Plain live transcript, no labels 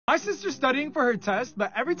My sister's studying for her test,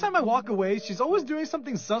 but every time I walk away, she's always doing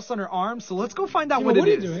something sus on her arm, so let's go find out what it is. What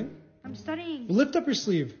are you doing? I'm studying. Lift up your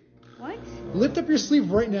sleeve. What? Lift up your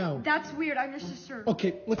sleeve right now. That's weird. I'm your sister.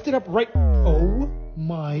 Okay, lift it up right. Oh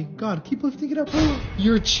my God, keep lifting it up.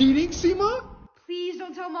 You're cheating, Seema? Please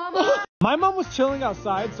don't tell Mama. My mom was chilling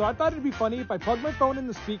outside, so I thought it'd be funny if I plugged my phone in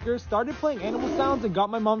the speaker, started playing animal sounds, and got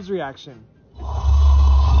my mom's reaction.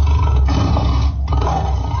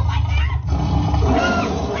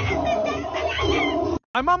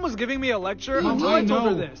 My mom was giving me a lecture until I told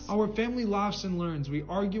her this. Our family laughs and learns. We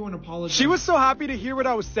argue and apologize. She was so happy to hear what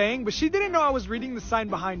I was saying, but she didn't know I was reading the sign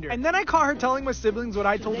behind her. And then I caught her telling my siblings what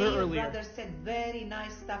I told her earlier. Your brother said very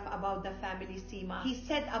nice stuff about the family, Seema. He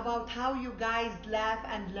said about how you guys laugh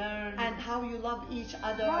and learn and how you love each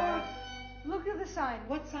other. Mama, look at the sign.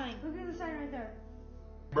 What sign? Look at the sign right there.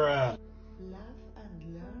 Bruh. Love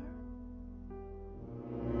and learn?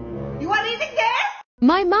 You are reading there?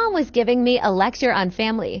 My mom was giving me a lecture on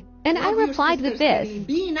family, and I replied with this.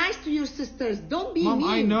 Be nice to your sisters. Don't be Mom, mean.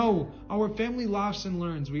 I know. Our family laughs and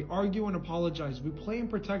learns. We argue and apologize. We play and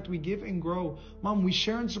protect. We give and grow. Mom, we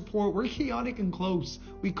share and support. We're chaotic and close.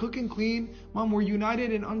 We cook and clean. Mom, we're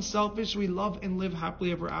united and unselfish. We love and live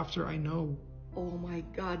happily ever after. I know. Oh my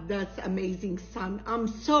God, that's amazing, son. I'm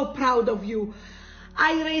so proud of you.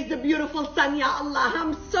 I raised a beautiful son, ya Allah.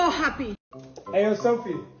 I'm so happy. Hey, yo,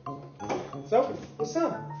 Sophie. Sophie, what's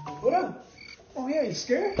up? What up? Oh, yeah, you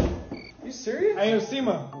scared? You serious? Hey, yo,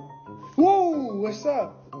 Seema. Whoa, what's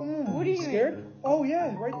up? What are you scared? doing? Oh,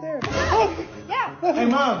 yeah, right there. Oh, Yeah. hey,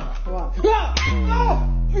 Mom. What?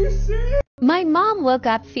 Are you serious? My mom woke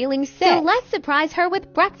up feeling sick, so let's surprise her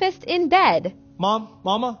with breakfast in bed. Mom,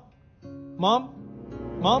 Mama, Mom,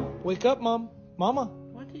 wake up, Mom, Mama.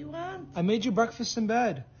 What do you want? I made you breakfast in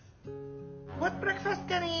bed. What breakfast,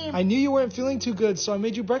 Kareem? I knew you weren't feeling too good, so I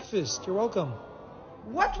made you breakfast. You're welcome.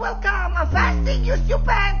 What welcome? I'm fasting, you stupid!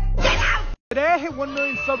 Get out! Today I hit 1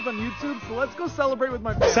 million subs on YouTube, so let's go celebrate with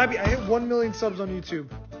my family. Sabi, I hit 1 million subs on YouTube.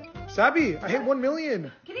 Sabi, I hit 1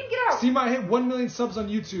 million. Can you get out? Seema, I hit 1 million subs on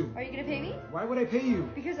YouTube. Are you gonna pay me? Why would I pay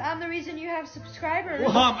you? Because I'm the reason you have subscribers.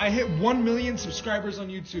 Mom, I hit 1 million subscribers on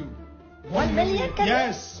YouTube. 1 million, Kareem?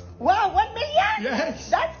 Yes. Wow, 1 million?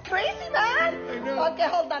 Yes. That's crazy, man. I know. Okay,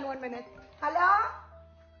 hold on 1 minute. Hello?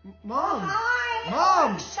 Mom. Hi.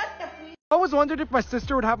 Mom. Shut the freak. I always wondered if my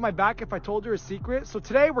sister would have my back if I told her a secret, so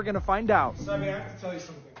today we're gonna find out. Sabi, I have to tell you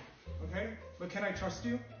something, okay? But can I trust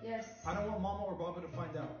you? Yes. I don't want Mama or Baba to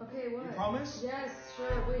find out. Okay, what? You promise? Yes,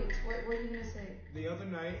 sure. Wait, what are you gonna say? The other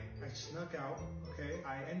night, I snuck out, okay?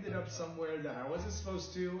 I ended up somewhere that I wasn't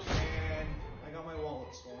supposed to, and I got my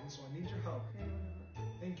wallet stolen, so I need your help. Okay,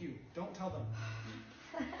 whatever. Thank you. Don't tell them.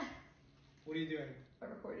 What are you doing? I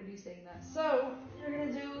recorded you saying that. So, you're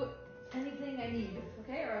gonna do anything I need,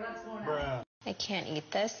 okay? Or that's going out. I can't eat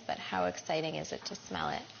this, but how exciting is it to smell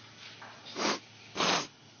it?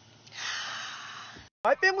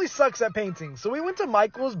 My family sucks at painting, so we went to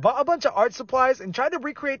Michael's, bought a bunch of art supplies, and tried to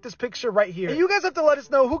recreate this picture right here. And you guys have to let us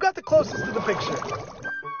know who got the closest to the picture.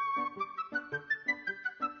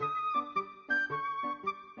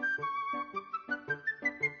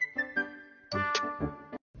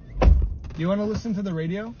 You want to listen to the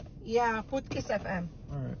radio? Yeah, put Kiss FM.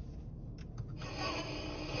 Alright.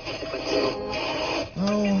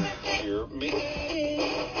 Oh. We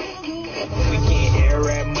get air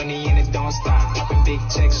rap money and it don't stop. Popping big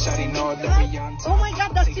checks, shawty know that we on top. Oh my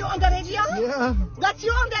God, that's you on the radio? Yeah. That's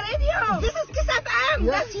you on the radio. This is Kiss FM.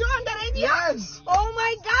 Yes. That's you on the radio. Yes. Oh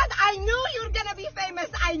my God, I knew you're gonna be famous.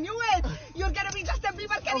 I knew it. You're gonna be Justin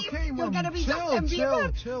Bieber, Kareem. Okay, You're Mom. gonna be Chill, Justin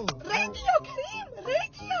Bieber. chill. Radio, Kareem.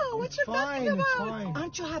 Radio. What you fine, talking about? it's fine.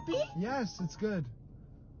 Aren't you happy? Yes, it's good.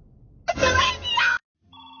 It's the radio.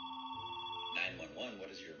 911, what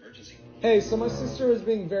is your emergency? Hey, so my sister was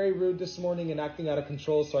being very rude this morning and acting out of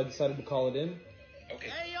control, so I decided to call it in. Okay.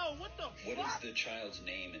 Hey, yo, what the What is the child's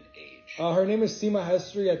name and age? Her name is Seema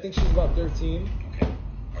Hestry. I think she's about 13. Okay.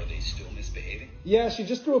 Are they still misbehaving? Yeah, she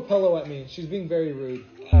just threw a pillow at me. She's being very rude.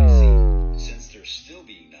 I see. Since they're still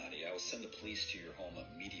being naughty, I will send the police to your home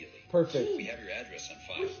immediately. Perfect. We have your address on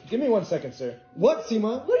file. Give me 1 second, sir. What,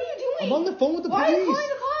 Seema? What are you doing? I'm on the phone with the Why are you police. calling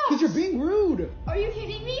the cops? Because you're being rude. Are you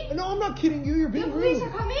kidding me? No, I'm not kidding you. You're being The police rude.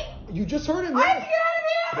 are coming? You just heard him. I have to get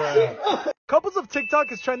out of here! Couples of TikTok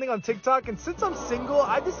is trending on TikTok, and since I'm single,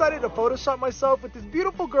 I decided to Photoshop myself with this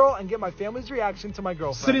beautiful girl and get my family's reaction to my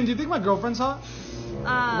girlfriend. Sidin, do you think my girlfriend's hot?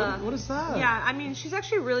 What is that? Yeah, I mean, she's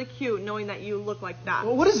actually really cute knowing that you look like that.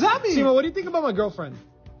 Well, what does that mean? Seema, what do you think about my girlfriend?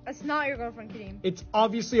 That's not your girlfriend, Kareem. It's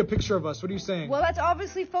obviously a picture of us. What are you saying? Well, that's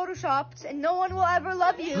obviously photoshopped, and no one will ever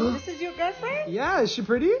love you. This is your girlfriend? Yeah, is she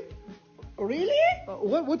pretty? Really?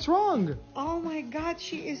 What's wrong? Oh my God,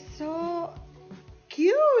 she is so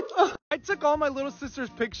cute. I took all my little sister's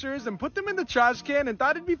pictures and put them in the trash can and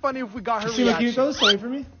thought it'd be funny if we got her Christina, reaction. can you throw this away for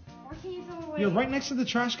me? Why can't you throw it away? You're right next to the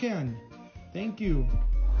trash can. Thank you.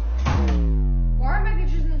 Why are my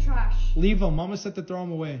pictures in the trash? Leave them. Mama said to throw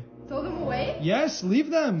them away. Throw them away? Yes, leave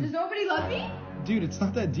Does them. nobody love me? Dude, it's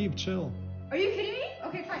not that deep. Chill. Are you kidding me?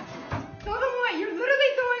 Okay, fine. Throw them away. You're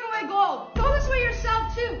literally throwing away gold. Throw this away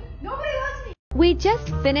yourself too. Nobody loves me. We just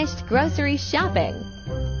finished grocery shopping.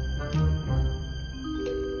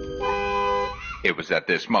 It was at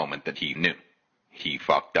this moment that he knew. He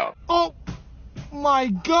fucked up. Oh my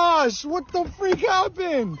gosh, what the freak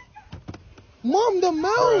happened? Mom, the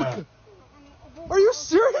milk! Are you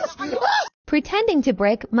serious? Pretending to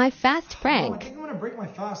break my fast I prank. think I'm gonna break my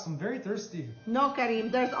fast. I'm very thirsty. No,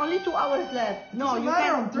 Karim, there's only 2 hours left. No, Doesn't you matter,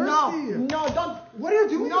 can't. I'm thirsty. No, don't. What are you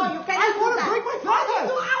doing? No, you cannot I do want that. to break my fast. Only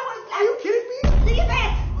 2 hours left. Are you kidding me? Leave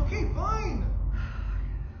it. Okay, fine.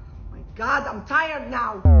 Oh my God, I'm tired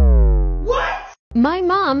now. What? My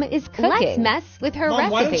mom is cooking. Let's mess with her Mom,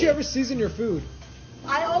 recipe. why don't you ever season your food?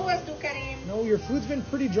 I always do, Karim. No, your food's been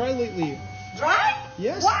pretty dry lately. Dry?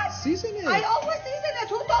 Yes, What? season it. I always season it.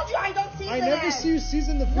 Who told you I don't season I it? never see you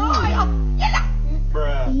season the food. No, Yalla.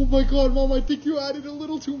 Oh my God, Mom, I think you added a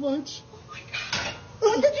little too much.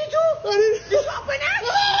 What did you do? I didn't. Did you open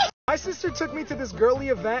it? My sister took me to this girly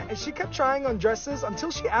event and she kept trying on dresses until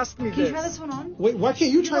she asked me Can you this. try this one on? Wait, why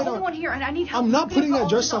can't you try You're it the only on? one here, and I need help. I'm not Okay, putting put that all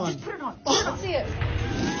dress this on. Just put it on. Let's see it.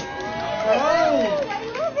 Oh,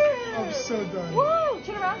 I love it. I'm so done. Woo!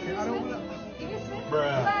 Turn around. Give me a spin. Give me a spin.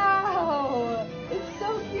 Wow. It's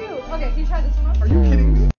so cute. Okay, can you try this one on? Are you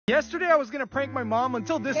kidding me? Yesterday I was gonna prank my mom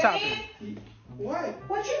until this happened. What?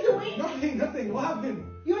 What you doing? Nothing. What happened?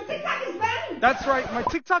 Your TikTok is banned. That's right, my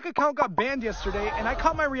TikTok account got banned yesterday and I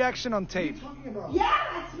caught my reaction on tape. What are you talking about?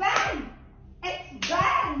 Yeah, it's banned. It's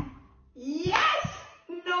banned. Yes.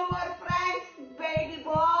 No more pranks, baby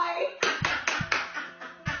boy.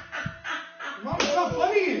 Mom, it's not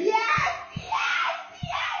funny. Yes.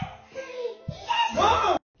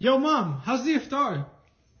 Mom! Yo, Mom, how's the iftar?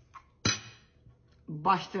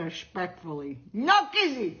 Buster respectfully. No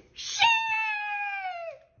kizzy. Shit.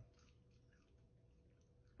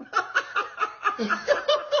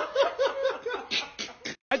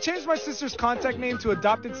 I changed my sister's contact name to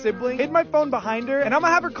adopted sibling, hid my phone behind her, and I'm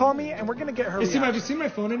gonna have her call me and we're gonna get her Hey, Seema, have reaction. you seen my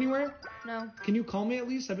phone anywhere? No. Can you call me at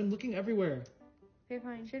least? I've been looking everywhere. Okay,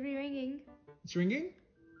 fine. Should be ringing. It's ringing?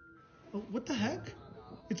 Oh, what the heck?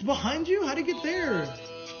 It's behind you? How'd it get there?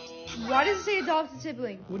 Why does it say adopted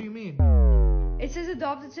sibling? What do you mean? It says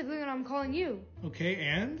adopted sibling and I'm calling you. Okay,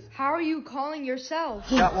 and? How are you calling yourself?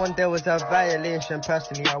 That one there was a violation.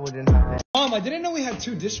 Personally, I wouldn't have it. Mom, I didn't know we had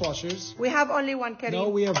 2 dishwashers. We have only one, Karim. No,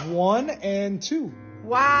 we have 1 and 2.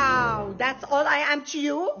 Wow, that's all I am to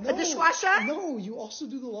you? A dishwasher? No, you also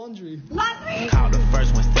do the laundry. Laundry? Call the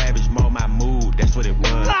first one savage, mold my mood, that's what it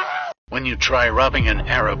was. When you try robbing an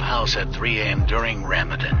Arab house at 3 a.m. during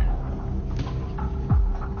Ramadan.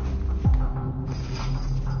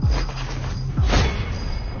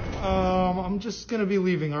 I'm just gonna be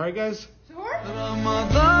leaving, alright guys? Sure.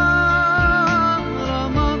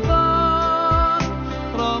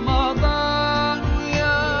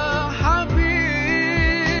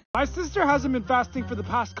 My sister hasn't been fasting for the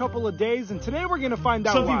past couple of days and today we're gonna find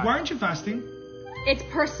out Sophie, why. why aren't you fasting? It's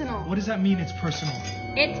personal. What does that mean, it's personal?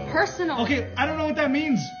 It's personal. Okay, I don't know what that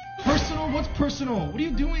means. Personal? What's personal? What are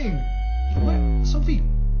you doing? What? Sophie,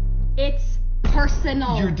 It's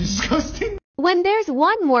personal. you're disgusting. When there's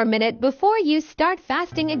 1 more minute before you start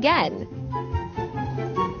fasting again.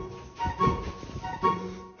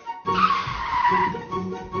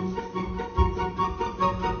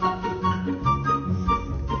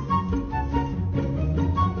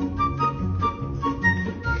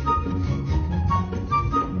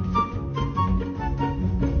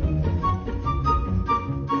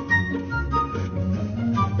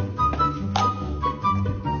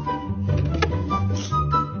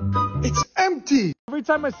 It's empty. Every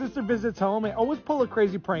time my sister visits home, I always pull a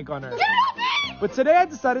crazy prank on her. But today I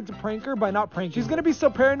decided to prank her by not pranking. She's gonna be so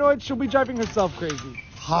paranoid, she'll be driving herself crazy.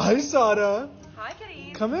 Hi, Sada. Hi,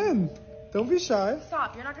 Karim. Come in. Don't be shy.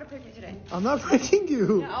 Stop. You're not gonna prank me today. I'm not pranking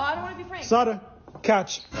you. No, I don't want to be pranked. Sada,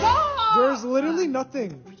 catch. Stop! There's literally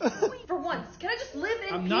nothing. For once, can I just live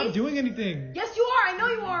in I'm peace? not doing anything. Yes, you are. I know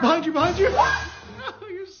you are. Behind you. Oh,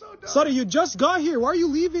 you're so dumb. Sada, you just got here. Why are you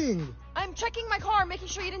leaving? I'm checking my car, making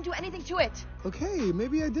sure you didn't do anything to it. Okay,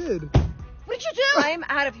 maybe I did. What did you do? I'm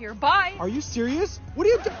out of here. Bye. Are you serious? What are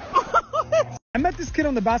you doing? met this kid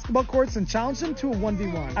on the basketball courts and challenged him to a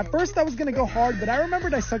 1v1. At first, I was gonna go hard, but I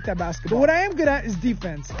remembered I sucked at basketball. But what I am good at is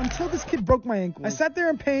defense, until this kid broke my ankle. I sat there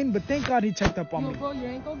in pain, but thank God he checked up on me. Bro, your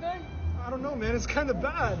ankle good? I don't know, man. It's kind of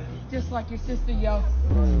bad. Just like your sister, yo.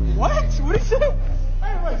 What? What did you say?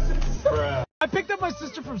 My sister. I picked up my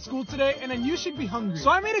sister from school today, and I knew she'd be hungry.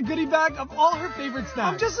 So I made a goodie bag of all her favorite snacks.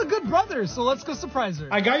 I'm just a good brother, so let's go surprise her.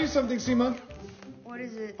 I got you something, Seema. What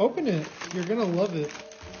is it? Open it. You're gonna love it.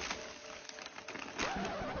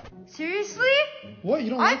 Seriously? What?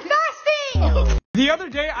 You don't I'm like it? fasting! The other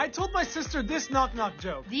day, I told my sister this knock-knock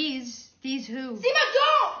joke. These who? Seema,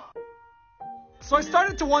 don't! So I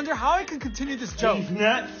started to wonder how I could continue this joke. He's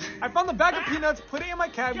nuts. I found the bag of peanuts, put it in my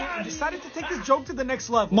cabinet, and decided to take this joke to the next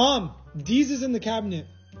level. Mom, Deez is in the cabinet.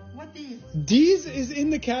 What is? Deez is in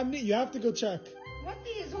the cabinet. You have to go check. What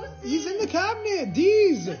is? Who's this? He's in the cabinet.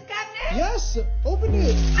 Deez. This cabinet? Yes. Open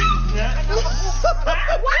it. Why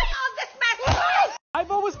all this mess?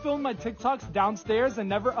 I've always filmed my TikToks downstairs and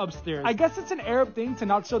never upstairs. I guess it's an Arab thing to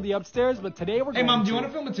not show the upstairs, but today we're going to. Hey, Mom, do you want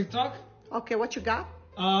to film a TikTok? Okay, what you got?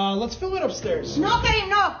 Let's film it upstairs. No, Karim,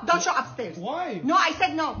 no. Don't show upstairs. Why? No, I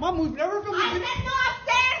said no. Mom, we've never filmed I said no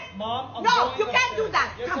upstairs. Mom, I'm no, going you can't upstairs. do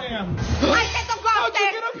that. Yes, Come. I am. I said don't go How'd you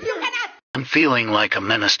upstairs. get up here? You cannot. I'm feeling like a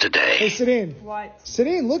menace today. Hey, Sidine. What?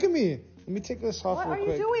 Sidine, look at me. Let me take this off What real are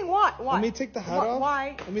quick. you doing? What? Let me take the hat off.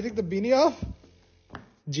 Why? Let me take the beanie off.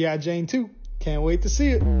 G.I. Jane 2. Can't wait to see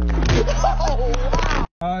it. Oh,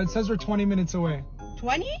 wow. It says we're 20 minutes away.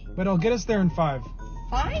 20? But it'll get us there in 5.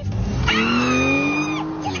 5?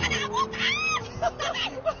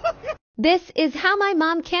 This is how my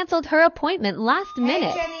mom canceled her appointment last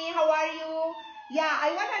minute. Hey, Jenny, how are you? Yeah,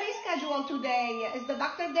 I want to reschedule today. Is the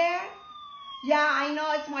doctor there? Yeah, I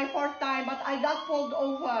know it's my 4th time, but I got pulled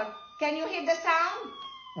over. Can you hear the sound?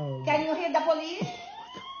 Oh. Can you hear the police?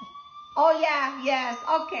 Oh, yeah, yes.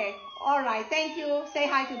 Okay. All right. Thank you. Say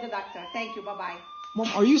hi to the doctor. Thank you. Bye-bye.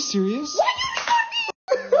 Mom, are you serious?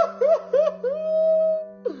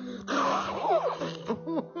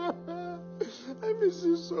 I miss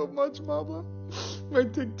you so much, Mama. My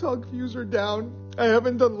TikTok views are down. I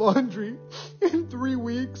haven't done laundry in 3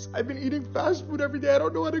 weeks. I've been eating fast food every day. I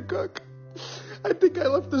don't know how to cook. I think I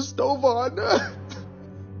left the stove on.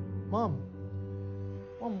 Mom,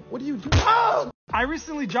 what are you doing? Oh! I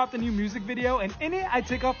recently dropped a new music video, and in it, I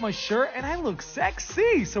take off my shirt, and I look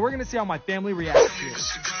sexy. So we're going to see how my family reacts to it.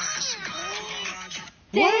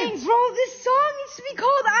 Dang, bro, this song needs to be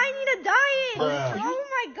called I Need a Diet. Bruh. Oh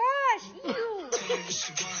my gosh. Ew.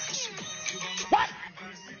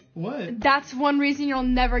 What? That's one reason you'll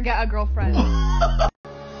never get a girlfriend. Good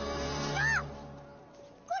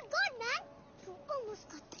God, man. You almost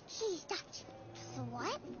got the cheese touch. The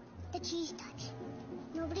what? The cheese touch.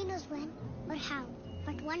 Nobody knows when or how,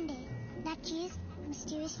 but one day, that cheese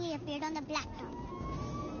mysteriously appeared on the blacktop.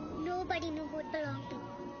 Nobody knew who it belonged to.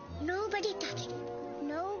 Nobody touched it.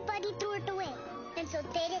 Nobody threw it away. And so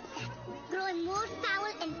there it sat, growing more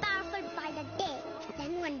foul and powerful by the day.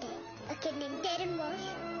 Then one day, a kid named Darren Walsh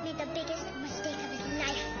made the biggest mistake of his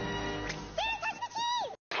life. Didn't touch the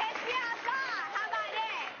cheese! Catch me outside. How about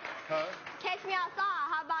that? Huh? Catch me outside.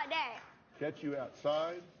 How about that? Catch you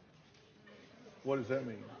outside? What does that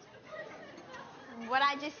mean? What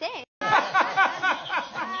I just said.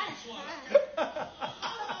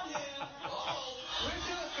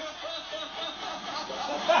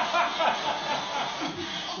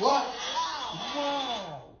 What?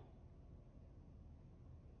 Wow.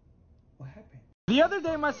 What happened? The other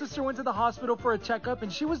day, my sister went to the hospital for a checkup,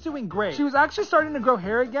 and she was doing great. She was actually starting to grow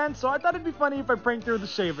hair again, so I thought it'd be funny if I pranked her with a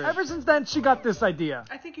shaver. Ever since then, she got this idea.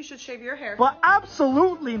 I think you should shave your hair. But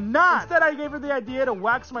absolutely not! Instead, I gave her the idea to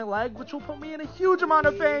wax my leg, which will put me in a huge amount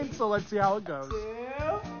of pain, so let's see how it goes.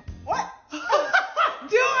 What? Do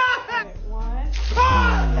it! One.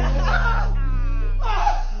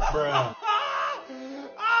 Bruh.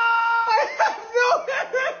 I have no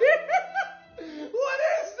hair. What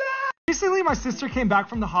is that? Recently, my sister came back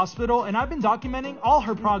from the hospital, and I've been documenting all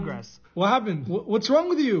her progress. What happened? What's wrong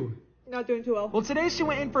with you? Not doing too well. Well, today she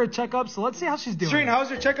went in for a checkup, so let's see how she's doing. Shereen, how was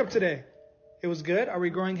your checkup today? It was good? Are we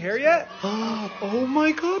growing hair yet? Oh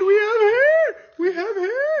my God, we have hair! We have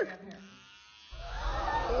hair!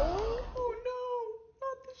 Oh no,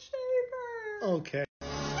 not the shaver. Okay.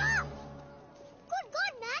 Stop! Good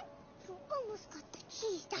God, man. You almost got the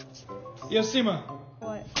cheese touch. Yo, Seema.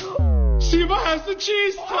 What? Seema has the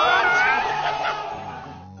cheese touch!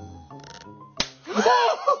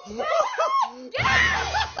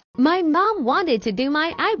 My mom wanted to do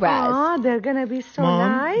my eyebrows. Oh, they're gonna be so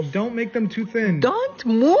Mom, nice. don't make them too thin. Don't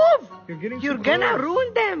move. You're getting You're too gonna close.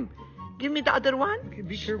 ruin them. Give me the other one. Okay,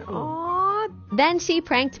 be careful. Oh, Then she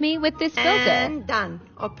pranked me with this filter. And done.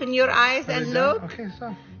 Open your eyes and look. Okay,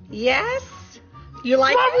 stop. Yes. You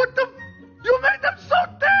like it? What the? You made them so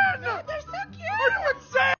thin! They're so cute. Are you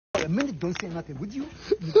insane? A minute, don't say nothing, would you?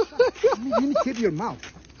 Let me tap your mouth.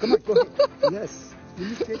 Come on, go ahead. Yes. Let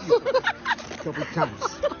me tap you. Couple times.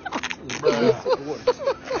 Yes, it works.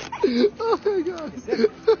 Oh my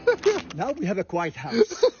God. Now we have a quiet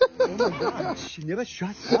house. Oh my God, she never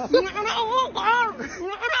shuts up.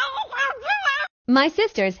 My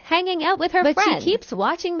sister's hanging out with her friend, but she keeps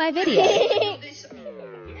watching my videos.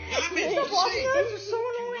 Stop watching those. They're so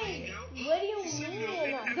annoying. What do you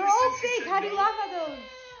mean? They're all fake. How do you laugh at those?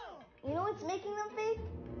 You know what's making them fake?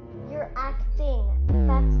 You're acting.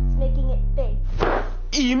 That's making it fake.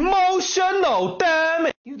 Emotional, damn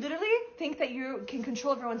it! You literally think that you can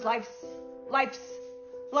control everyone's lives. My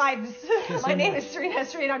name is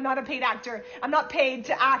Serena. I'm not a paid actor. I'm not paid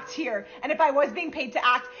to act here. And if I was being paid to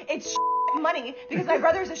act, it's money because my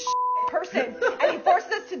brother's a person and he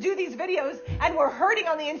forced us to do these videos and we're hurting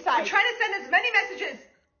on the inside. We're trying to send as many messages.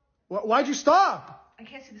 Why'd you stop? I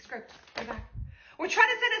can't see the script. Go back. We're trying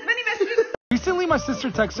to send as many messages. Recently, my sister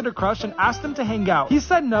texted her crush and asked him to hang out. He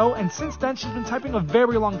said no, and since then, she's been typing a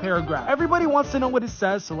very long paragraph. Everybody wants to know what it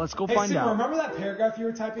says, so let's go find out. Remember that paragraph you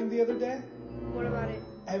were typing the other day? What about it?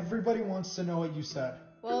 Everybody wants to know what you said.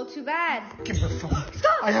 Well, too bad. Give me the phone.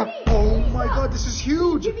 Stop! I have. Oh my God, this is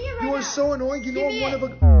huge. Give me it right You are now. so annoying. You know I'm one of a.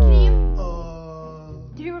 Can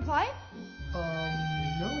you? Did you reply?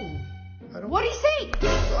 No. I don't. What did he say?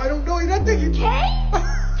 I don't know. You're not thinking. K?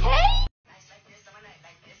 K?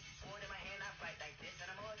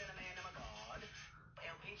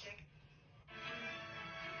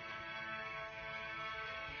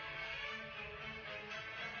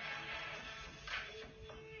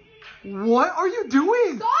 What are you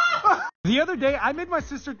doing? Stop! The other day, I made my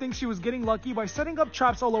sister think she was getting lucky by setting up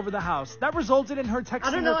traps all over the house. That resulted in her texting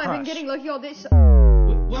I don't know. her crush. I've been getting lucky all day.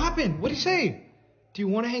 What happened? What did he say? Do you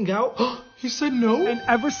want to hang out? He said no? And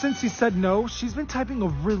ever since he said no, she's been typing a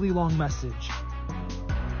really long message.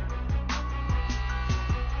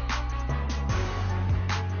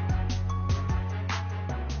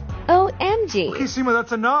 OMG. Okay, Seema,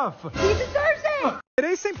 that's enough. He deserves it!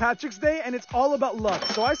 Today's St. Patrick's Day, and it's all about luck.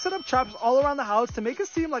 So I set up traps all around the house to make it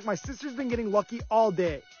seem like my sister's been getting lucky all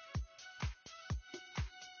day.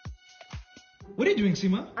 What are you doing,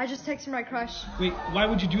 Seema? I just texted my crush. Wait, why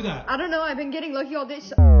would you do that? I don't know. I've been getting lucky all day.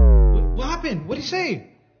 What happened? What did he say?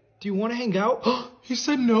 Do you want to hang out? He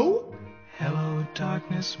said no? Hello,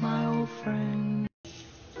 darkness, my old friend.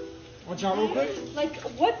 Watch out real quick. Like,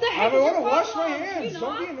 what the I heck? want is to your wash my problem? hands. You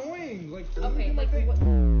Don't be not? annoying. Like, Okay, like what?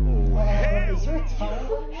 Is there a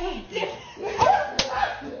towel?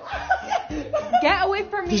 Get away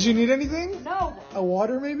from me. Did you need anything? No. A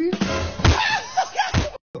water, maybe?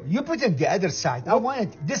 You put it the other side. I want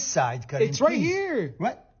it this side, Karim. It's right please. here.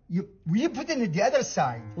 What? You put it in the other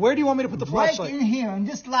side. Where do you want me to put the flashlight? Right in here, on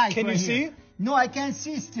this light. Can right you here. see? No, I can't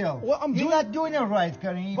see still. Well, You're not doing it right,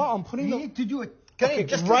 Karim. Well, I'm putting you the- need to do it. Karim, Okay,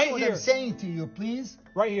 just right listen what here. I'm saying to you, please.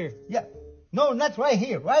 Right here. Yeah. No, not right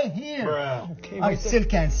here. Right here. Okay, I right still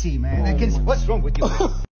can't see, man. I can. What's wrong with you?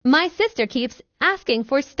 My sister keeps asking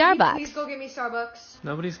for Starbucks. Please go get me Starbucks.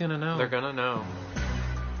 Nobody's gonna know. They're gonna know.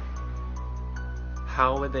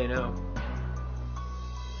 How would they know?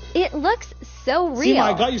 It looks so real.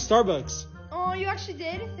 Seema, I got you Starbucks. Oh, you actually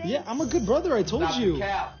did? Thanks. Yeah, I'm a good brother. I told you.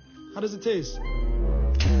 How does it taste?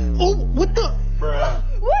 Oh, what the? What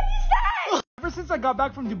is that? Ever since I got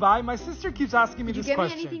back from Dubai, my sister keeps asking me Did you this get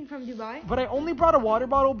question. me anything from Dubai? But I only brought a water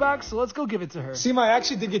bottle back, so let's go give it to her. Seema, I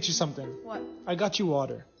actually did get you something. What? I got you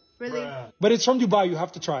water. Really? But it's from Dubai. You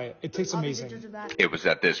have to try it. It tastes I'll be amazing. the judge of that. It was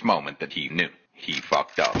at this moment that he knew he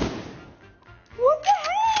fucked up. What the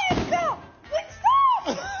heck? Stop! Like,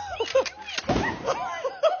 stop!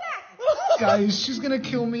 Guys, she's gonna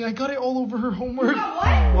kill me. I got it all over her homework. You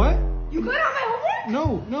got what? What? You got it on my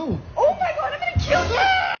homework? No. Oh my god, I'm gonna kill you!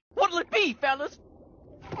 What'll it be, fellas?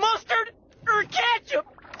 Mustard or ketchup?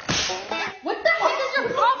 What the heck is your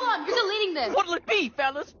problem? You're deleting this. What'll it be,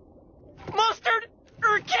 fellas? Mustard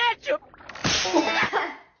or ketchup?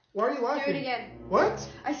 Why are you laughing? Do it again. What?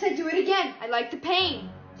 I said do it again. I like the pain.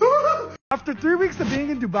 After 3 weeks of being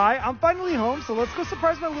in Dubai, I'm finally home, so let's go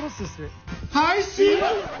surprise my little sister. Hi,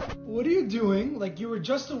 Seema! What are you doing? Like, you were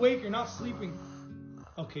just awake, you're not sleeping.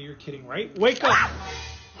 Okay, you're kidding, right? Wake up!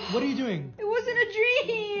 What are you doing? It wasn't a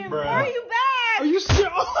dream. Why are you back? Are you serious?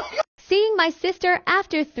 Oh my god! Seeing my sister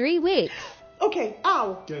after 3 weeks. Okay,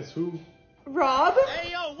 ow. Guess who? Rob?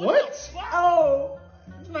 Hey, yo, What? Oh,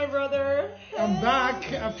 it's my brother. I'm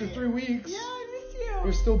back after 3 weeks. Yeah, I miss you.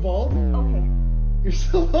 You're still bald? Okay. You're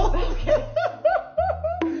still bald? Okay.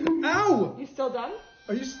 Ow! You still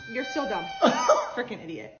Are you? You're still dumb. Freaking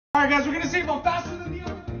idiot. All right, guys, we're gonna save on faster than the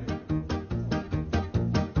other.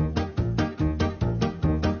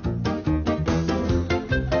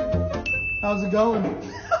 How's it going?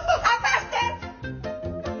 I passed it.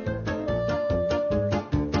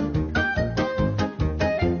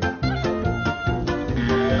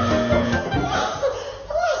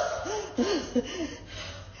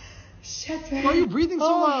 Shit, man. Why are you breathing so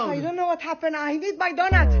loud? I don't know what happened. I need my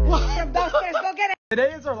donut. From downstairs, go get it.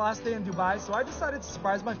 Today is our last day in Dubai, so I decided to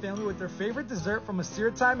surprise my family with their favorite dessert from Asir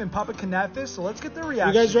Time and Papa Kanafish, so let's get their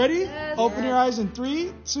reaction. You guys ready? Yes. Open your eyes in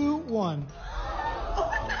 3, 2, 1.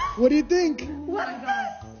 What do you think? What is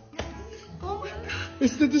that? Oh my God.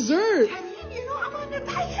 It's the dessert. Honey, you know I'm on a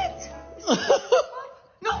diet.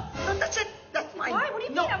 No, don't touch it. That's mine. Why? What do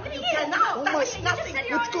you no, mean? I'm gonna you eat it. cannot No, touch you nothing. just said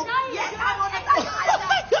you're Let's on go. a diet. Yes, I'm on a diet.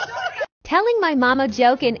 Telling my mom a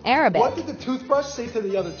joke in Arabic. What did the toothbrush say to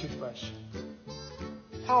the other toothbrush?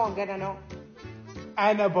 How I'm gonna know?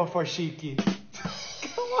 Ana Bafarshiki.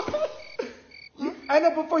 Come on.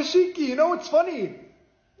 Ana Bafarshiki, you know what's funny?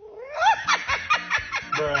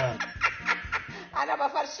 Bruh. Ana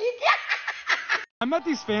Bafarshiki. I met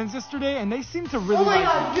these fans yesterday and they seem to really Oh my like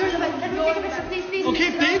God, me. you're the best. Let me take a picture, please, please.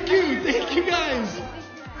 Okay, thank you guys.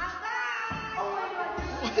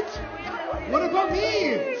 What about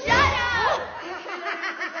me? Shut up!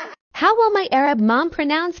 How will my Arab mom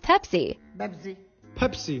pronounce Pepsi? Bebzi.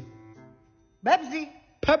 Pepsi. Bebzi.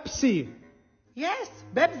 Pepsi. Yes,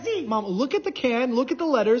 Bebzi. Mom, look at the can, look at the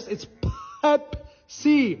letters. It's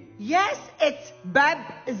Pepsi. Yes, it's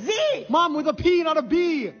Bebzi. Mom, with a P, not a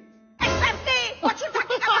B. It's Bebzi. What you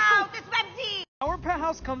talking about? It's Bebzi. Our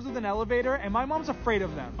penthouse comes with an elevator, and my mom's afraid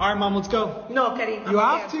of them. All right, Mom, let's go. No, Karim. You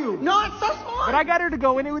have to. No, it's so small. But I got her to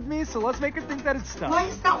go in it with me, so let's make her think that it's stuff. Why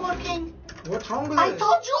is not working? What's wrong with I it?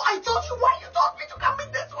 told you. Why you told me to come in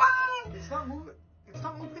this one? It's not moving. It's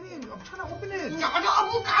not opening. I'm trying to open it. No,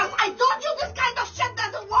 Abukas, I told you this kind of shit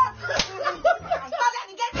doesn't work.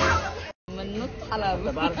 Get out. منط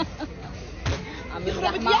حلب عم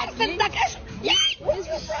يخرب يمزح بيت معك ايش؟ What's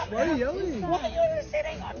your problem? Why are you yelling? Why are you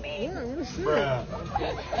sitting on me? Yeah, I want to sit.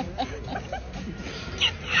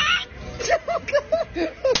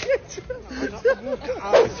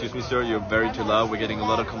 Excuse me, sir, you're very too loud. We're getting a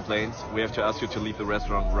lot of complaints. We have to ask you to leave the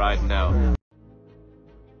restaurant right now.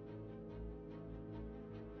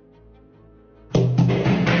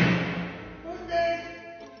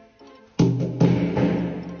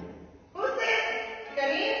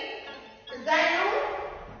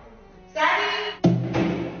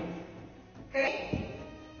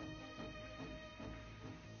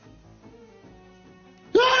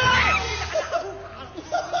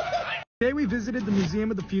 Today we visited the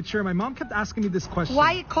Museum of the Future, and my mom kept asking me this question.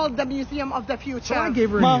 Why it called the Museum of the Future? So I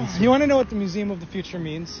gave her an answer. You want to know what the Museum of the Future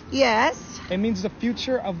means? Yes. It means the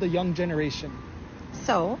future of the young generation.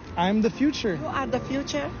 So? I'm the future. You are the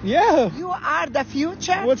future? Yeah. You are the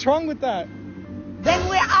future? What's wrong with that? Then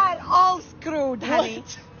we are all screwed, honey.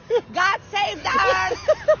 God save the earth!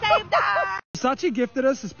 Save the earth! Sachi gifted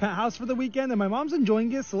us his penthouse for the weekend, and my mom's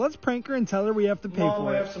enjoying it, so let's prank her and tell her we have to pay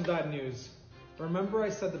for it. I have some bad news. Remember I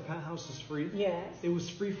said the penthouse is free? Yes. It was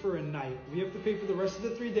free for a night. We have to pay for the rest of the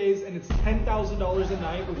 3 days, and it's $10,000 a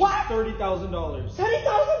night, which What? is $30,000.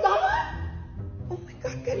 $30,000? Oh my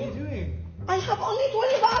God, What are you doing? I have only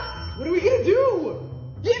 $20. What are we gonna do?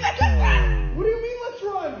 Leave it, let's run! What do you mean, let's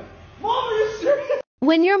run? Mom, are you serious?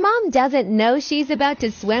 When your mom doesn't know she's about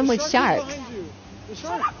to swim with sharks. The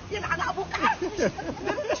Shut up! You're not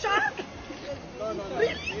the shark!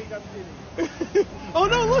 Oh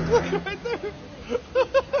no, look right there.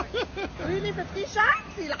 Really, 50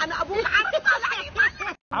 sharks?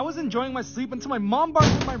 I was enjoying my sleep until my mom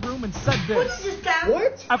barged into my room and said this. What is this, Cam?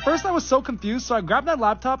 What? At first I was so confused, so I grabbed my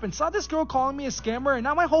laptop and saw this girl calling me a scammer, and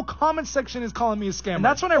now my whole comment section is calling me a scammer. And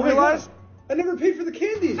that's when I realized I never paid for the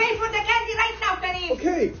candy. Pay for the candy right now, Penny!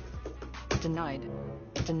 Okay. Denied.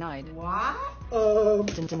 What?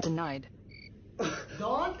 Denied.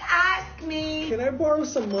 Don't ask me! Can I borrow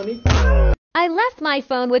some money? I left my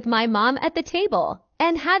phone with my mom at the table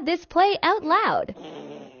and had this play out loud.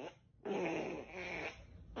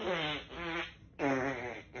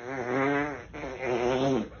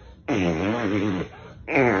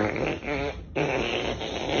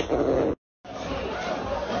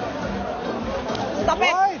 Stop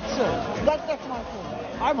it! What? Don't touch my food.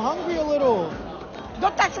 I'm hungry a little.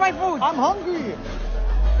 Don't touch my food! I'm hungry.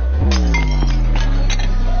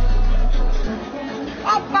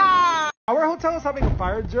 Oppa! Our hotel is having a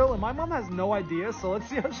fire drill, and my mom has no idea, so let's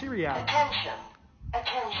see how she reacts.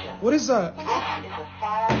 Attention. What is that? This is a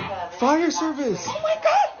fire service. Fire service. Oh my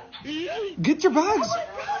God! Get your bags. Oh my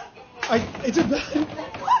God! It's a bad.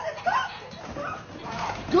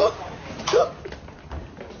 Go. Go.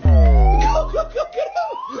 Go, get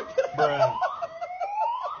out. Bruh.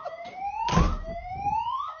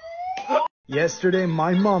 Yesterday,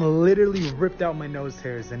 my mom literally ripped out my nose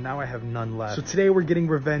hairs, and now I have none left. So today, we're getting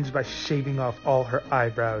revenge by shaving off all her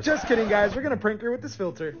eyebrows. Just kidding, guys. We're gonna prank her with this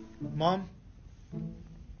filter. Mom?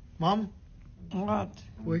 Mom? What?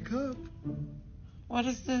 Wake up. What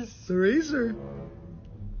is this? The razor.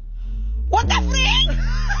 What the freak?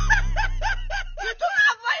 You took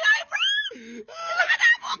off my eyebrow! Look at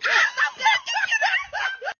that!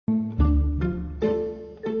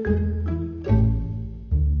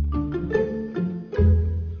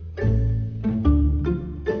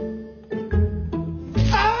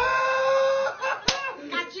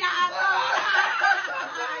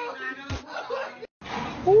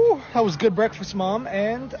 Ooh, that was good breakfast, Mom,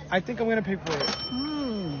 and I think I'm gonna pay for it.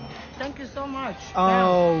 Thank you so much.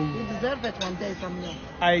 Oh. You deserve it one day from me.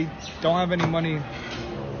 I don't have any money.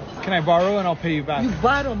 Can I borrow and I'll pay you back? You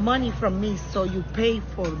borrow money from me, so you pay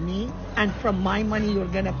for me, and from my money you're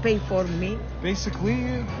gonna pay for me.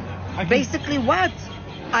 Basically, Basically what?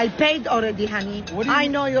 I paid already, honey. What do you I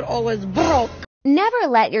know you're always broke. Never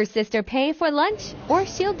let your sister pay for lunch, or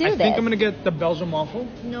she'll do I this. think I'm gonna get the Belgian waffle.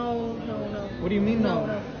 No. What do you mean no?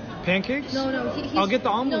 No. Pancakes? No. I'll get the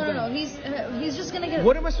omelet. No. He's just gonna get.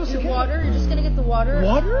 What am I supposed to get? Water. You're just gonna get the water.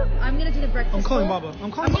 Water? I'm gonna do the breakfast. I'm calling bowl. Baba. I'm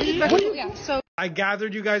gonna do breakfast. Yeah. So. I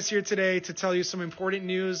gathered you guys here today to tell you some important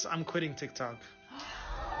news. I'm quitting TikTok.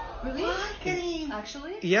 Really?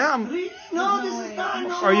 Actually? Yeah. No, this is not.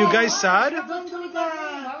 No. Are you guys sad? Don't do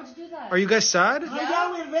that. Why would you do that? Are you guys sad?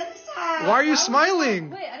 Yeah, we're very sad. Why are you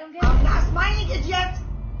smiling? Wait, I don't get it. I'm not smiling,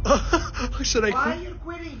 idiot. Should I Why are quit? you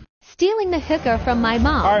quitting? Stealing the hooker from my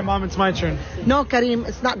mom. All right, Mom, it's my turn. No, Karim,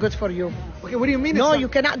 it's not good for you. Okay, what do you mean? No, it's you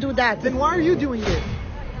cannot do that. Then why are you doing it?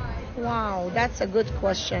 Wow, that's a good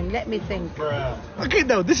question. Let me think. Okay,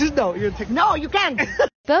 no, this is no. You're taking. No, you can't.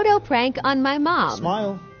 Photo prank on my mom.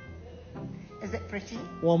 Smile. Is it pretty?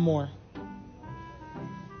 One more.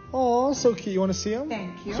 Oh, so cute. You want to see them?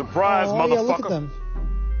 Thank you. Surprise, Oh, motherfucker. yeah, look at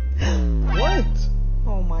them. What?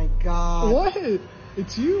 Oh my God. What?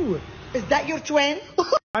 It's you. Is that your twin?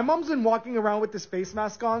 My mom's been walking around with this face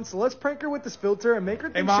mask on, so let's prank her with this filter and make her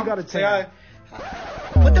think she got a say tan.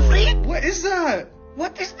 What the freak? What is that?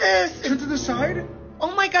 What is this? Turn to the side.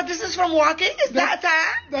 Oh my God, this is from walking? Is that?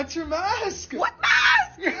 That's your mask. What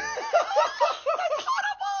mask? That's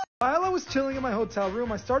horrible. While I was chilling in my hotel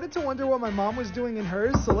room, I started to wonder what my mom was doing in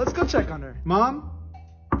hers, so let's go check on her. Mom?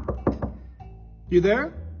 You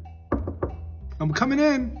there? I'm coming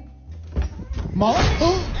in. Mom?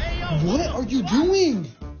 What are you doing?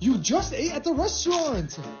 You just ate at the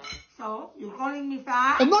restaurant. So, you're calling me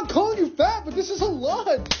fat? I'm not calling you fat, but this is a lot.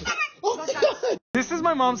 Oh my God. This is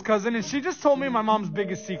my mom's cousin, and she just told me my mom's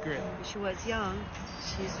biggest secret. When she was young,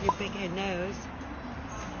 she used to pick her nose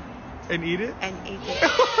And eat it? and eat it.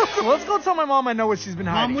 So let's go tell my mom I know what she's been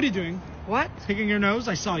hiding. Mom, what are you doing? What? Picking your nose?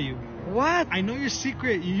 I saw you. What? I know your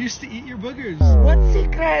secret. You used to eat your boogers. What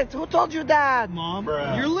secret? Who told you that? Mom,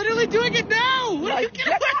 you're literally doing it now. What are you Get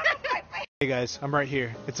out of my face. Hey guys, I'm right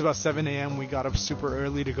here. It's about 7 a.m. We got up super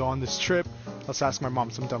early to go on this trip. Let's ask my mom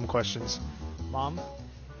some dumb questions. Mom,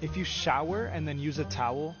 if you shower and then use a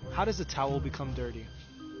towel, how does a towel become dirty?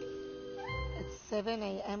 It's 7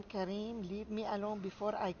 a.m., Karim. Leave me alone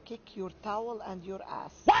before I kick your towel and your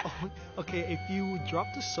ass. What? Okay, if you drop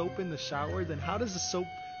the soap in the shower, then how does the soap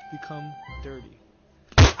become dirty?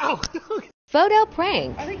 Ow! Photo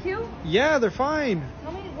prank. Are they cute? Yeah, they're fine.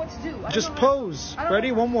 Tell me what to do. I don't Just know how- pose. I don't Ready?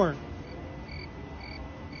 know. One more.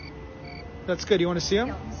 That's good. You want to see them?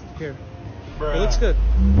 Yeah, let me see. Here. It looks good.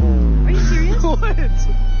 Are you serious? What?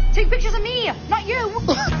 Take pictures of me, not you.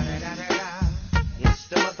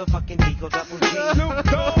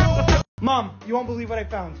 Mom, you won't believe what I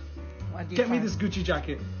found. What do you Get me find? this Gucci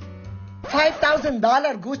jacket. $5,000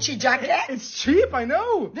 Gucci jacket? It's cheap, I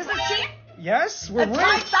know. This is cheap? Yes, we're It's rich.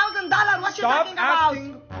 $5,000. What you talking about?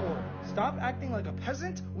 Stop acting like a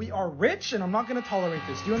peasant. We are rich, and I'm not going to tolerate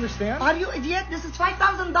this. Do you understand? Are you idiot? This is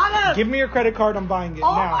 $5,000. Give me your credit card. I'm buying it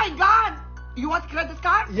Oh now. my God. You want credit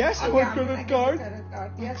card? Yes, I Okay, want I'm credit gonna give you card. credit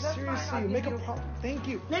card. Yes, that's Seriously, fine. I'll make give a you. problem. Thank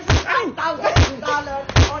you. This is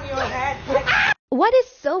 $5,000 on your head. What is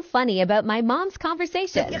so funny about my mom's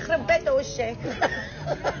conversation? يخرب بيت وشك.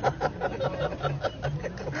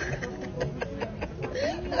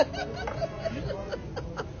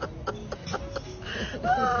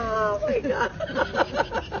 Oh my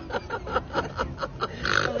God.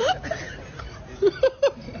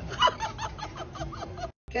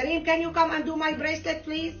 Karim, can you come and do my bracelet,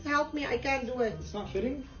 please? Help me, I can't do it. It's not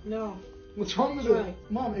fitting? No. What's wrong with it?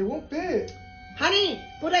 Mom, it won't fit. Honey,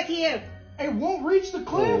 put it here. It won't reach the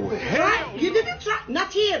clip. Try. You didn't try.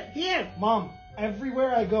 Not here. Here. Mom,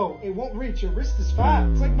 everywhere I go, it won't reach. Your wrist is fat.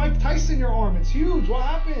 It's like Mike Tyson, your arm. It's huge. What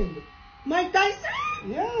happened? Mike Tyson?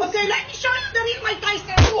 Yes. Okay, let me show you the real Mike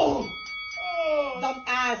Tyson. Oh. Dumb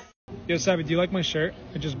ass. Yo, Sabi, do you like my shirt?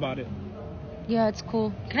 I just bought it. Yeah, it's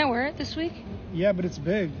cool. Can I wear it this week? Yeah, but it's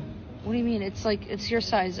big. What do you mean? It's like, it's your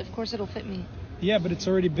size. Of course it'll fit me. Yeah, but it's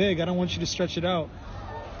already big. I don't want you to stretch it out.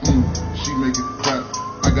 She make it clap.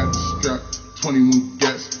 I got the strap. 20 new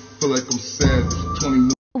gats. Feel like I'm savage. 20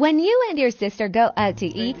 new. When you and your sister go out to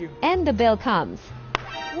eat and the bill comes.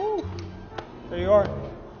 Woo. There you are.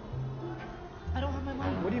 I don't have my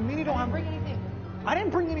money. What do you mean you don't have? Bring anything. I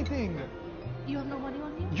didn't bring anything. You have no money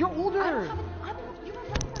on you? You're older. I don't have you have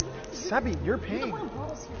money. Sabi, you're paying. You're the one who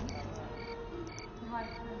brought us here.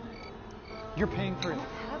 You're paying for it. I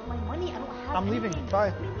don't have my money. I don't have I'm leaving. anything.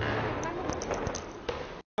 Bye.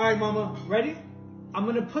 Alright, Mama. Ready? I'm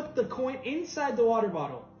going to put the coin inside the water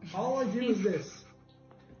bottle. All I do is this.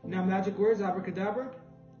 Now magic words, abracadabra.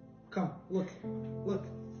 Come, look. Look.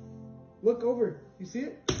 Look over. You see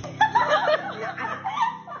it?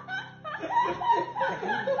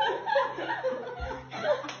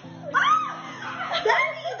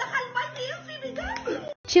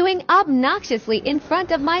 Chewing obnoxiously in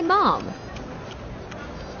front of my mom.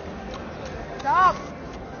 Stop.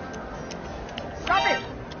 Stop it.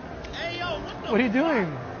 What are you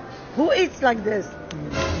doing? Who eats like this?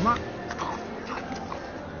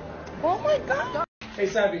 Oh my God. Hey,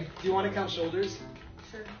 Sabi, do you want to count shoulders?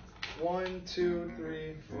 Sure. 1, 2,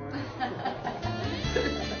 3, 4.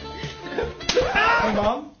 Hey,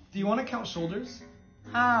 Mom, do you want to count shoulders?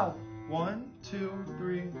 How? 1, 2,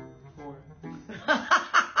 3, 4.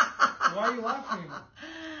 Why are you laughing?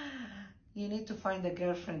 You need to find a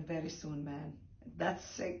girlfriend very soon, man. That's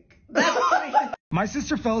sick. My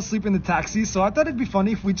sister fell asleep in the taxi, so I thought it'd be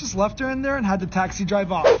funny if we just left her in there and had the taxi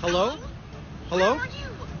drive off. Hello? Hello? Where are you?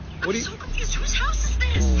 What are you? I'm so confused. Whose house is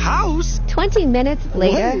this? House? 20 minutes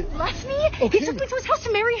later. He left me? He took me to his house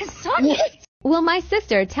to marry his son? What? Will my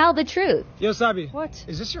sister tell the truth? Yo, Sabi. What?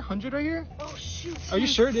 Is this your 100 right here? Oh, shoot. Are you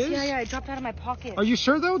sure it is? Yeah, I dropped it out of my pocket. Are you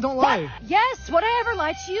sure, though? Don't lie. Yes, would I ever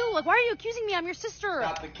lie to you? Like, why are you accusing me? I'm your sister.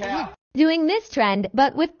 Got the cap. Doing this trend,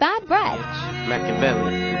 but with bad breath.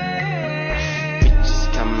 Machiavelli.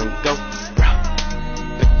 Bitches come and go, bro.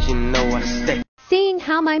 But you know I stay. Seeing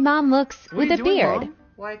how my mom looks with a beard. Mom?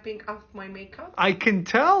 Wiping off my makeup? I can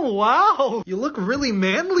tell. Wow. You look really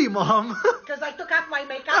manly, Mom. Because I took off my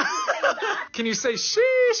makeup and say that. Can you say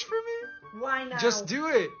sheesh for me? Why now? Just do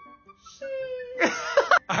it. Sheesh.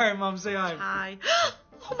 All right, Mom, say hi. Hi.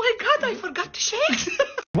 Oh my God, I forgot to shake.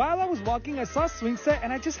 While I was walking, I saw a swing set,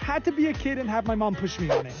 and I just had to be a kid and have my mom push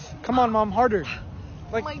me on it. Come on, Mom, harder.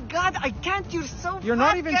 Like, oh my God, I can't. You're so You're fat,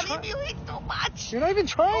 not even Karim, you eat too much. You're not even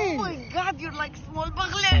trying. Oh my God, you're like small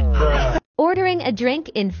bagle. Ordering a drink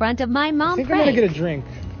in front of my mom. I think I'm gonna get a drink.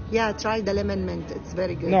 Yeah, try the lemon mint. It's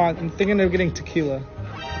very good. No, I'm thinking of getting tequila.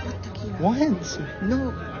 What tequila? What?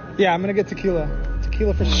 No. Yeah, I'm gonna get tequila.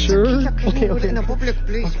 Tequila for sure. Okay. In a public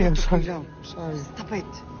place. Okay, I'm sorry. Tequila. I'm sorry. Stop it.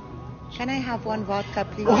 Can I have one vodka,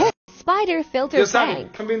 please? What? Spider filter Yo, Sabi,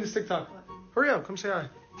 bank. come be in this TikTok. Hurry up, come say hi.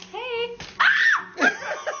 Hey.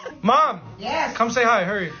 Mom! Yes. Come say hi,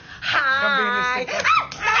 hurry. Hi. Come be in this TikTok.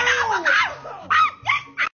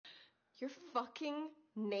 You're fucking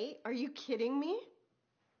Nate? Are you kidding me?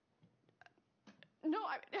 No,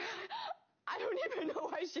 I don't even know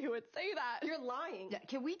why she would say that. You're lying. Yeah,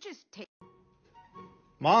 can we just take...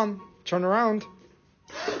 Mom, turn around.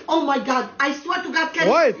 Oh my God, I swear to God, Karim,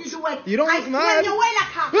 What? you do it. You don't look I mad. swear you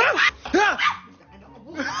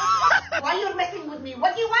will, Why you're messing with me?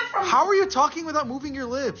 What do you want from me? How are you talking without moving your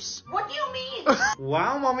lips? What do you mean?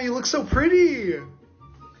 Wow, Mama, you look so pretty.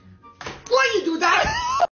 Why you do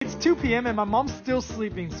that? It's 2 p.m. and my mom's still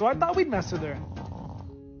sleeping, so I thought we'd mess with her.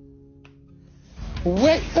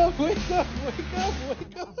 Wake up, wake up, wake up,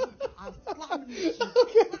 wake up.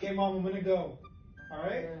 Okay, Mom, I'm gonna go. All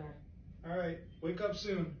right? All right, wake up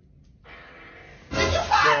soon.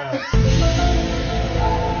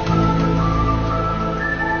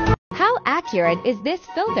 How accurate is this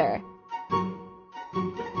filter?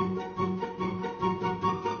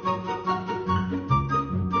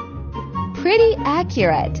 Pretty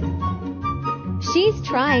accurate. She's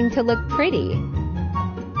trying to look pretty.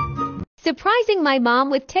 Surprising my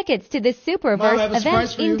mom with tickets to the Superverse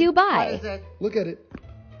event in Dubai. What is it? Look at it.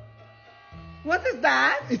 What is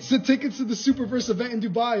that? It's the tickets to the Superverse event in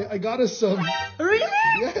Dubai. I got us some. Really?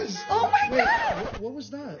 Yes. Oh my God. What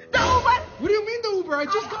was that? The Uber. What do you mean the Uber? I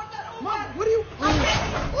just got... Mom, what do you...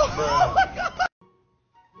 Oh my God.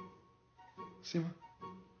 Sima.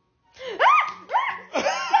 Where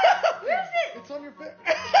is it? It's on your face.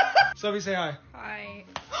 Sophie, say hi. Hi.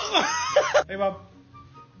 Hey, Bob.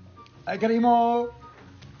 Hi, Karimo.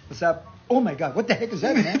 What's up? Oh my God, what the heck is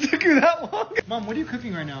that, man? It took you that long? Mom, what are you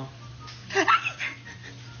cooking right now?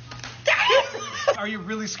 Are you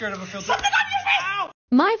really scared of a filter?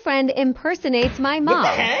 My friend impersonates my mom. What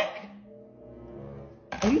the heck?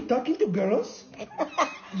 Are you talking to girls?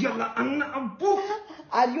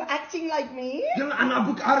 Are you acting like me?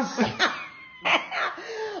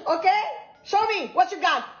 Okay, show me what you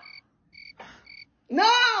got.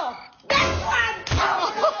 No, this one.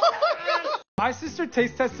 My sister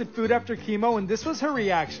taste tested food after chemo, and this was her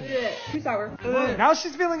reaction. Too sour. Now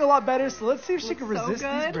she's feeling a lot better, so let's see if she can resist these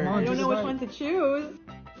burgers. I don't know which one to choose.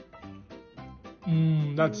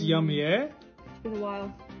 That's yummy, eh? It's been a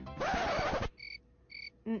while.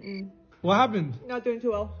 What happened? Not doing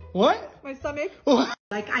too well. What? My stomach.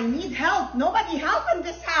 Like, I need help. Nobody help in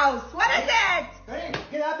this house. What is it? Hey,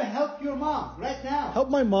 get up and help your mom right now. Help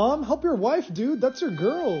my mom? Help your wife, dude. That's your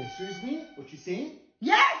girl. Excuse me? What you saying?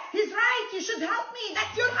 Yes, he's right. You should help me.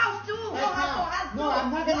 That's your house too. No, I'm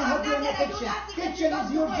not gonna help you in the kitchen. Kitchen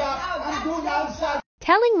is your job. I'm doing outside.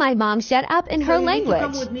 Telling my mom shut up in her You need to language.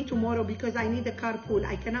 come with me tomorrow because I need a carpool.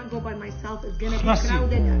 I cannot go by myself. It's gonna be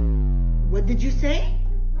crowded. What did you say?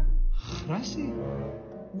 Rasi.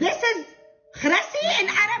 This is Khrasi in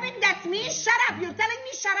Arabic. That's me. Shut up. You're telling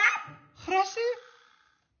me shut up? Rasi?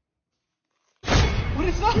 What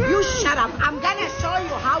is that? You shut up. I'm gonna show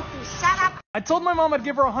you how to shut up. I told my mom I'd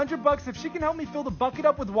give her $100 if she can help me fill the bucket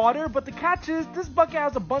up with water, but the catch is this bucket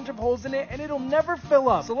has a bunch of holes in it and it'll never fill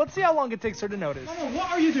up. So let's see how long it takes her to notice. Mama,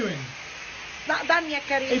 what are you doing? Not done yet,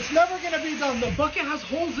 Karim. It's never gonna be done. The bucket has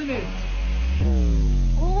holes in it.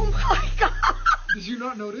 Oh my God. Did you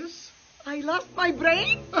not notice? I lost my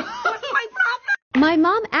brain. What's my problem? My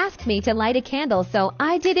mom asked me to light a candle, so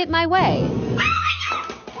I did it my way.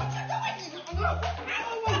 What you doing? Stop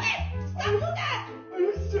do that. Are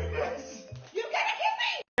you serious? You're gonna hit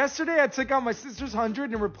me. Yesterday I took out my sister's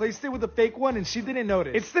 100 and replaced it with a fake one and she didn't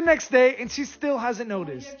notice. It's the next day and she still hasn't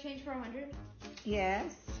noticed. You have change for 100?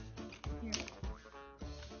 Yes. Here.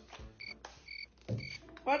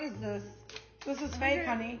 What is this? This is fake,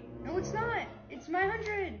 honey. No, it's not. It's my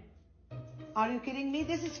 100. Are you kidding me?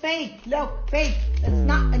 This is fake. Look, fake. It's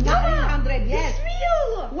not 300. Yes. It's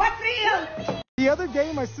real. What real? The other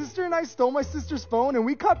day my sister and I stole my sister's phone and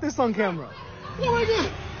we caught this on camera. Oh my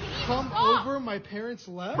God. Come over, my parents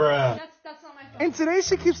left. That's not my phone. And today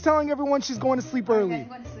she keeps telling everyone she's going to sleep early. I'm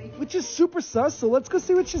going to sleep. Which is super sus, so let's go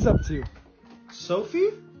see what she's up to. Sophie?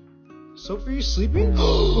 Sophie, are you sleeping?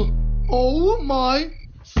 Oh my.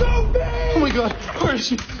 Sophie! Oh my God. Where is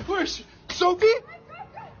she? Where is she? Sophie?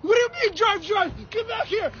 What do you mean, drive? Get back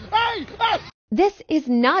here. Hey! This is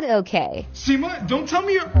not okay. Seema, don't tell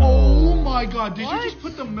me you're... Oh my God. Did you just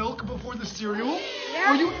put the milk before the cereal?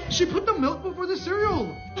 Yeah. She put the milk before the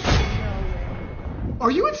cereal. Are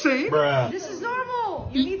you insane? This is normal.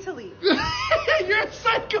 You need to leave. You're a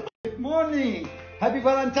psycho. Good morning. Happy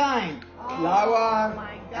Valentine. Flower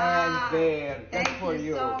my God. and bear. That's Thank for you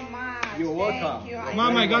you. so much. You're welcome. Thank you.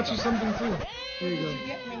 Mom, I got you something too. Here you go.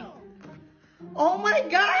 Get me. Oh my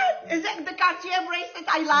God! Is it the Cartier bracelet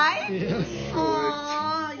I like? Yes.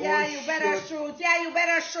 Oh, yeah, you better shoot. Yeah, you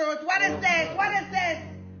better shoot. What is this? What is this?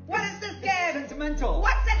 What is this gift? Sentimental.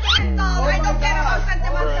 What's sentimental? I don't care about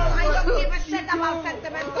sentimental. I don't give a shit about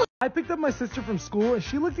sentimental. I picked up my sister from school and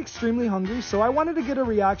she looked extremely hungry, so I wanted to get a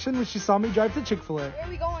reaction when she saw me drive to Chick-fil-A. Where are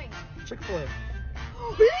we going? Chick-fil-A.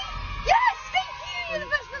 Really? Yes! Thank you! You're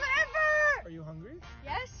the best brother ever! Are you hungry?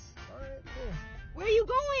 Yes? Alright, cool. Where are you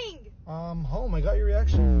going? Home. I got your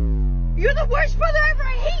reaction. You're the worst brother ever!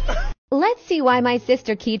 I hate you! Let's see why my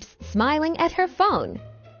sister keeps smiling at her phone.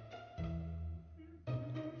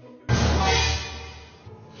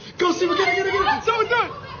 Go see, get it. Someone do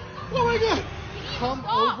it. Oh my God. Come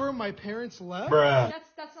over, my parents left.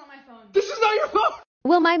 That's not my phone. This is not your phone.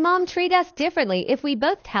 Will my mom treat us differently if we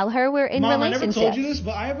both tell her we're in Mom, I never relationships? told you this,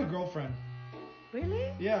 but I have a girlfriend.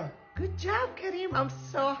 Really? Yeah. Good job, Karim. I'm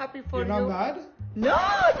so happy for You're you. not mad? No,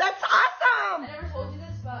 that's awesome. I never told you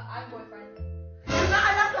this, but I have a boyfriend. You're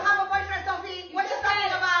not allowed to have a boyfriend, Sophie. What you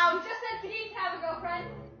talking about? You just said Karim to have a girlfriend.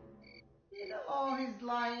 You know, he's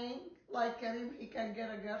lying. Like Karim, he can get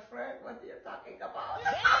a girlfriend. What are you talking about?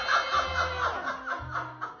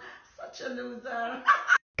 Such a loser.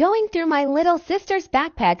 Going through my little sister's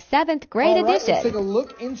backpack, 7th grade All right, edition. let's take a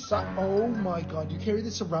look inside. Oh my God, you carry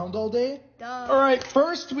this around all day? Duh. All right,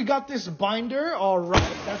 first we got this binder. All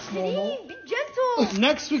right, that's normal. Be gentle.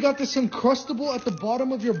 Next, we got this Uncrustable at the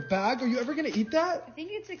bottom of your bag. Are you ever going to eat that? I think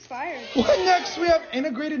it's expired. Next, we have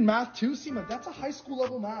integrated math too. Sima, that's a high school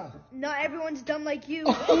level math. Not everyone's dumb like you.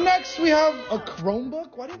 Next, we have a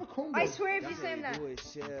Chromebook. Why do you have a Chromebook? I swear if you slam that.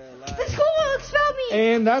 The school will expel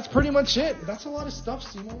me. And that's pretty much it. That's a lot of stuff,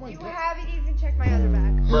 Sima. Oh my God. You haven't even checked my other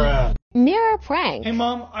bag. Bruh. Mirror prank. Hey,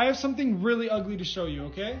 Mom, I have something really ugly to show you,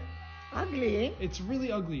 okay? Ugly? It's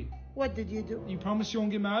really ugly. What did you do? You promise you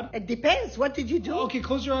won't get mad? It depends. What did you do? Okay,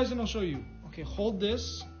 close your eyes and I'll show you. Okay, hold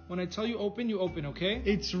this. When I tell you open, you open, okay?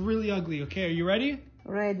 It's really ugly, okay? Are you ready?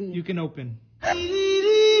 Ready. You can open.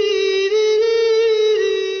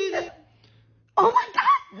 Oh my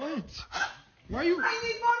God! What? Why are you... I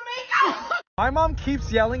need more makeup! My mom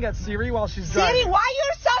keeps yelling at Siri while she's driving. Siri, why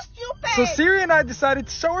you're so stupid? So Siri and I decided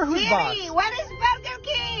to show her who's boss. Siri, where is Burger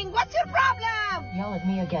King? What's your problem? Yell at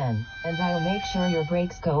me again, and I'll make sure your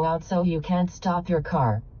brakes go out so you can't stop your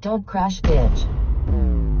car. Don't crash, bitch.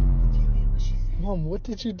 Mom, what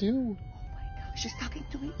did you do? She's talking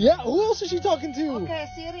to me. Yeah, who else is she talking to? Okay,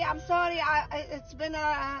 Siri, I'm sorry. It's been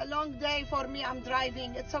a long day for me. I'm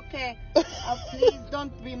driving. It's okay. Please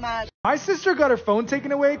don't be mad. My sister got her phone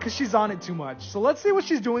taken away because she's on it too much. So let's see what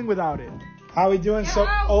she's doing without it. How we doing? So,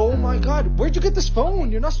 oh my God, where'd you get this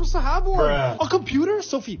phone? You're not supposed to have one. Bruh. A computer?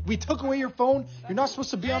 Sophie, we took away your phone. You're not supposed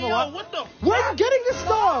to be on the lot. What the? Where are you getting this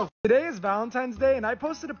stuff? Today is Valentine's Day, and I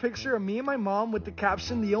posted a picture of me and my mom with the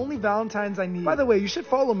caption, "The only Valentine's I need." By the way, you should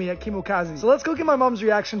follow me at Keemokazi. So let's go get my mom's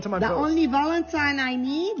reaction to my The post. only Valentine I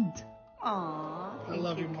need. Aww, thank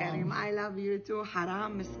love you, you, Karim. Mom. I love you too.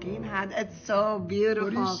 Haram, miskin had. It's so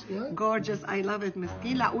beautiful. What? Gorgeous. I love it.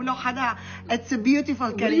 Miskin. La ulo hada. It's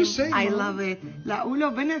beautiful, Karim. What are you saying, I Mom? love it. La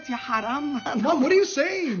ulo بنت يا haram. Mom, what are you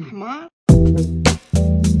saying? Hamar.